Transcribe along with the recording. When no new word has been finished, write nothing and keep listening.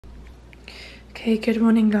Okay, good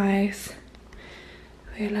morning, guys.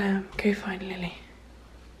 We'll go find Lily.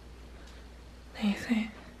 There you see.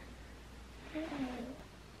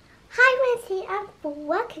 Hi, Nancy, and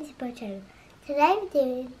welcome to Bojo. Today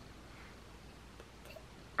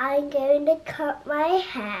I'm going to cut my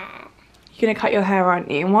hair. You're gonna cut your hair, aren't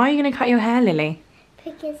you? Why are you gonna cut your hair, Lily?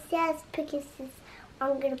 Because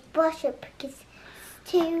I'm going to brush it because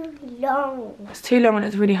it's too long. It's too long and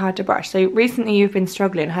it's really hard to brush. So recently you've been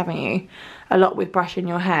struggling, haven't you? A lot with brushing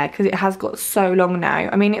your hair because it has got so long now.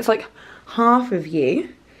 I mean, it's like half of you.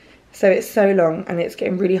 So it's so long and it's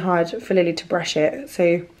getting really hard for Lily to brush it.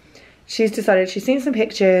 So she's decided, she's seen some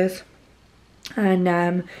pictures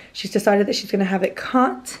and she's decided that she's going to have it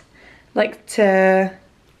cut. Like to,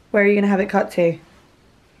 where are you going to have it cut to?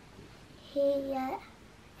 Here.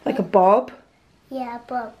 Like a bob? Yeah,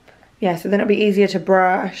 bob. Yeah, so then it'll be easier to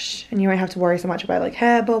brush and you won't have to worry so much about like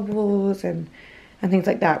hair bubbles and things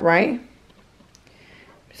like that, right?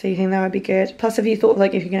 So you think that would be good? Plus, have you thought of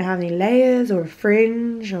like if you're going to have any layers or a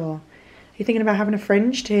fringe, or are you thinking about having a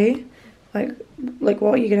fringe too? Like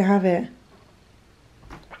what are you going to have it?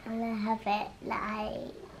 I'm going to have it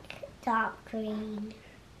like dark green.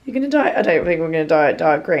 You're going to dye it? I don't think we're going to dye it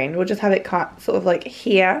dark green. We'll just have it cut sort of like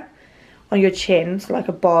here on your chin, so like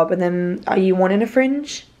a bob. And then are you wanting a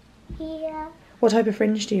fringe? Yeah. What type of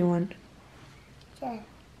fringe do you want? Yeah.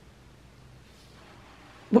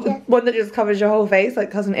 One that just covers your whole face,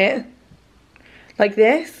 like doesn't it? Like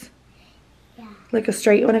this? Yeah. Like a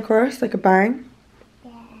straight one across, like a bang?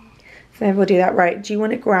 Yeah. So maybe we'll do that. Right, do you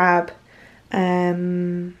want to grab, do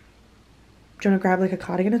you want to grab like a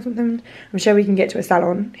cardigan or something? I'm sure we can get to a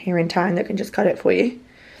salon here in town that can just cut it for you.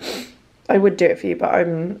 I would do it for you, but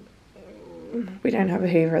we don't have a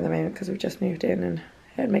Hoover at the moment because we've just moved in and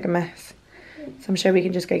it'd make a mess. So I'm sure we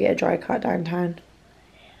can just go get a dry cut downtown.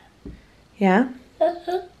 Yeah?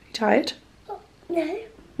 You tired? No.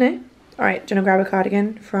 No? Alright, do you want to grab a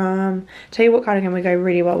cardigan from... Tell you what cardigan would go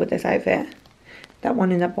really well with this outfit. That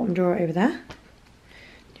one in that bottom drawer over there. Do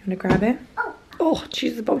you want to grab it? Oh,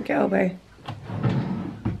 jeez, the bonk elbow.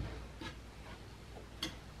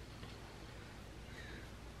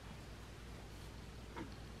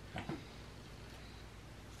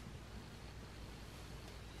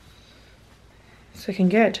 It's looking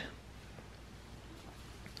good.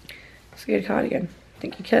 It's a good cardigan. I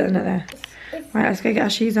think you're killing it there. Right, let's go get our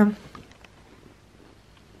shoes on.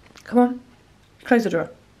 Come on. Close the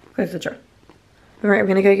drawer. Close the drawer. Alright, we're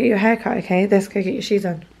going to go get your hair cut, okay? Let's go get your shoes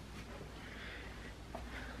on.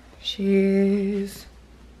 Shoes.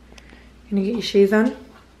 Gonna get your shoes on.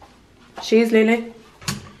 Shoes, Lily.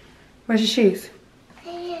 Where's your shoes?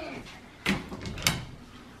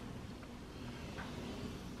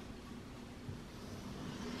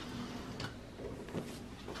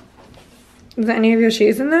 Is there any of your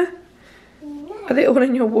shoes in there? No. Are they all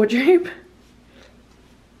in your wardrobe?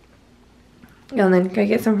 Go on then, go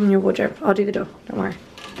get some from your wardrobe. I'll do the door, don't worry.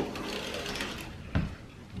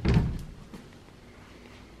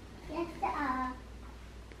 Yes, there are.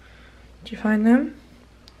 Did you find them?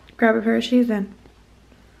 Grab a pair of shoes then.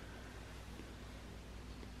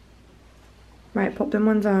 Right, pop them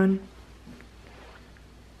ones on.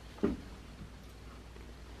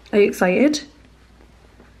 Are you excited?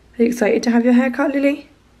 Are you excited to have your hair cut, Lily?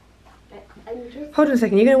 Hold on a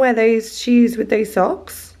second, you're going to wear those shoes with those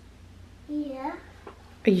socks? Yeah.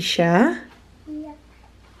 Are you sure? Yeah.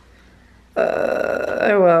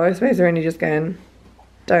 Oh well, I suppose we're only just going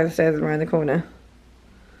downstairs and around the corner.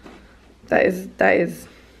 That is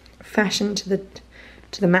fashion to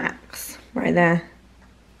the max right there.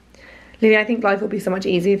 Lily, I think life will be so much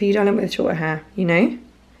easier for you, darling, with shorter hair, you know?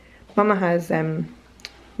 Mama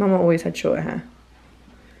always had shorter hair.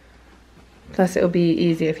 Plus it'll be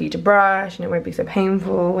easier for you to brush and it won't be so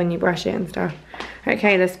painful when you brush it and stuff.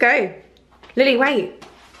 Okay, let's go. Lily, wait.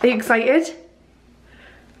 Are you excited?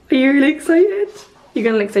 Are you really excited? You're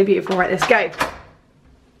gonna look so beautiful. Right, let's go.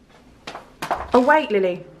 Oh, wait,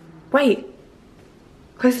 Lily. Wait.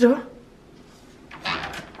 Close the door.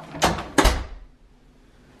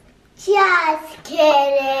 Just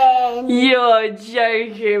kidding. You're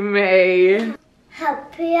joking me.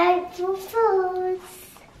 Happy April Fools.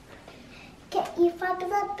 Get your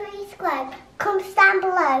thumbs up, subscribe, comment down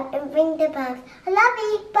below and ring the bells. I love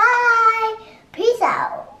you. Bye. Peace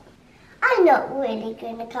out. I'm not really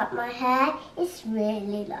going to cut my hair. It's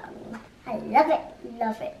really long. I love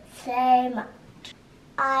it so much.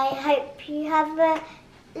 I hope you have a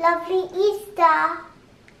lovely Easter.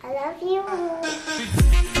 I love you all.